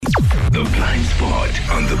blind spot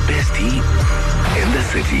on the bestie in the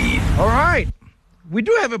city. All right. We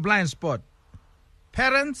do have a blind spot.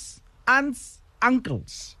 Parents, aunts,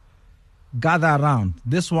 uncles, gather around.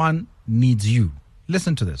 This one needs you.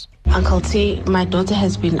 Listen to this. Uncle T, my daughter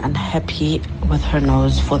has been unhappy with her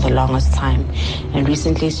nose for the longest time. And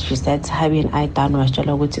recently she said, Habi and I done was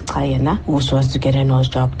who was to get her nose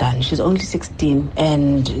job done. She's only 16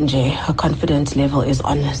 and her confidence level is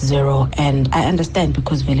on 0. And I understand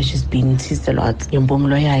because Village has been teased a lot.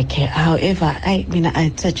 However,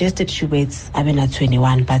 I suggested she waits at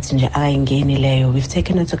 21, but we've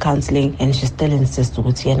taken her to counseling and she still insists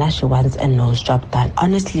she wants a nose job done.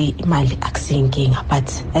 Honestly,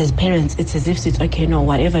 but as parents, it's as if it's okay, no,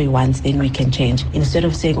 whatever you want, then we can change. Instead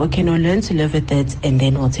of saying, okay, no, learn to live with it, and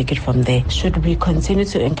then we'll take it from there. Should we continue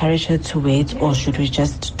to encourage her to wait, or should we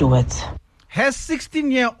just do it? Her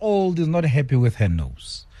 16-year-old is not happy with her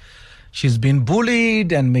nose. She's been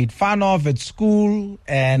bullied and made fun of at school,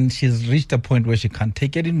 and she's reached a point where she can't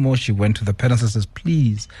take it anymore. She went to the parents and says,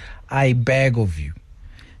 please, I beg of you,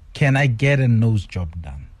 can I get a nose job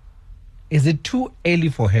done? Is it too early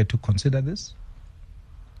for her to consider this?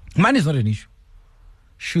 Money is not an issue.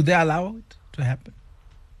 Should they allow it to happen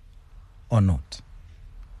or not?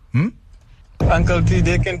 Uncle T,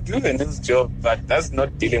 they can do a nice job, but that's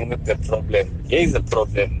not dealing with the problem. Here is the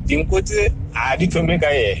problem.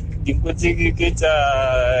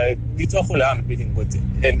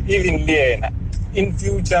 And even Liena, in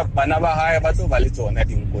future, Manaba hire but over little on that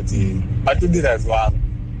in but to do that wrong.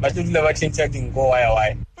 But to never change that in go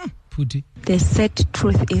why. Putty. The sad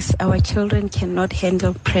truth is our children cannot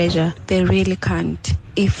handle pressure. They really can't.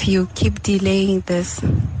 If you keep delaying this,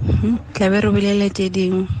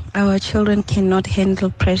 our children cannot handle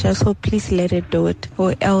pressure, so please let it do it.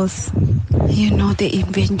 Or else, the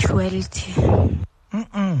eventuality.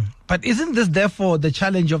 But isn't this therefore the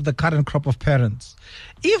challenge of the current crop of parents?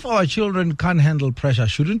 If our children can't handle pressure,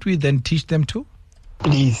 shouldn't we then teach them to?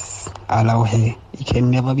 Please allow her. It can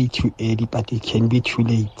never be too early, but it can be too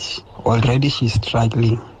late. Already she's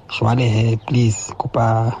struggling. Her, please,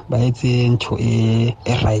 Kupa, to a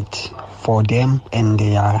right for them and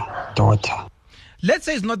their daughter. Let's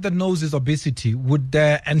say it's not the nose, it's obesity.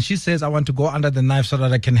 And she says, I want to go under the knife so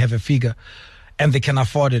that I can have a figure, and they can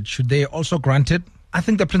afford it. Should they also grant it? I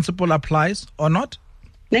think the principle applies, or not?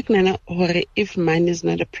 If money is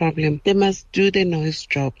not a problem, they must do the nose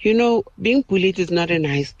job. Being bullied is not a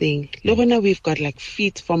nice thing. We've got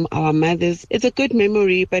feet from our mothers. It's a good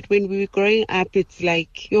memory, but when we were growing up, it's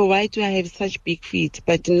like, why do I have such big feet?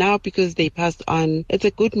 But now because they passed on, it's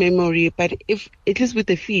a good memory. But if it is with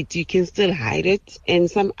the feet, you can still hide it. And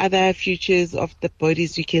some other features of the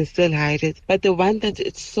bodies, you can still hide it. But the one that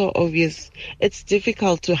it's so obvious, it's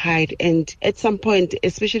difficult to hide. And at some point,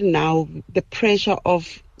 especially now, the pressure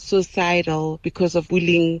of societal because of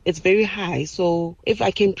bullying, it's very high. So if I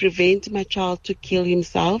can prevent my child to kill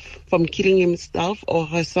himself from killing himself or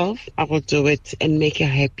herself, I will do it and make her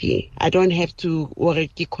happy. I don't have to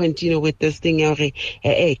continue with this thing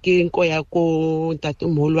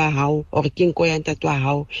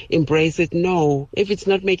embrace it. No, if it's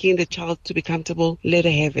not making the child to be comfortable, let her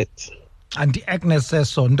have it. Auntie Agnes says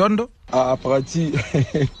so. Ndondo? Prati,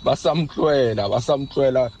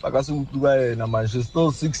 man, she's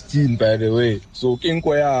still 16 by the way. So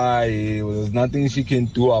there's nothing she can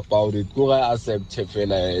do about it. Accept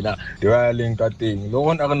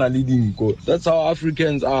that's how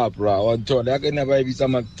Africans are, bro. I can never be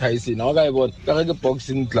some Tyson. I want a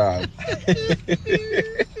boxing club.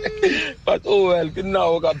 But oh well,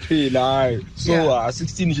 now I pay. So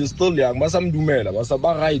 16 she's still young, but some do mela,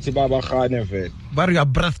 but you are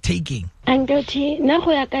breathtaking. And these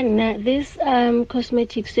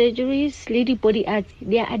cosmetic surgeries, lady body arts,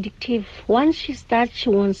 they are addictive. Once she starts, she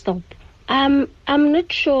won't stop. I'm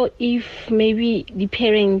not sure if maybe the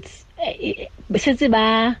parents exhausted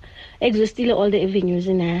all the avenues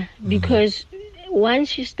in her, because once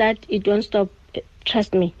she starts, it won't stop.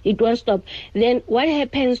 Trust me, it won't stop. Then what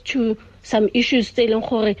happens to some issues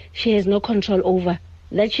still she has no control over,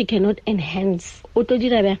 that she cannot enhance?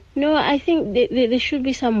 No, I think there should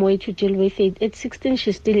be some way to deal with it. At 16,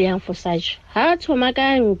 she's still young for such.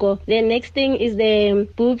 The next thing is the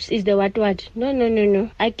boobs, is the what?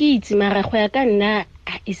 No. It's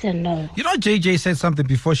a no. JJ said something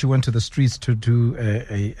before she went to the streets to do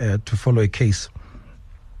to follow a case.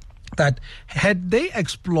 That had they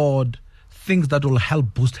explored things that will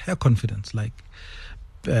help boost her confidence, like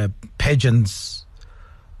pageants,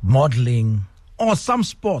 modeling, or some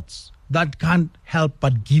sports that can't help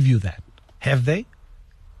but give you that. Have they?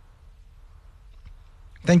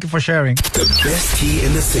 Thank you for sharing. The best tea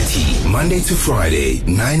in the city, Monday to Friday,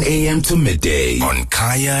 9 a.m. to midday on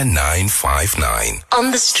Kaya 959.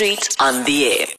 On the street, on the air.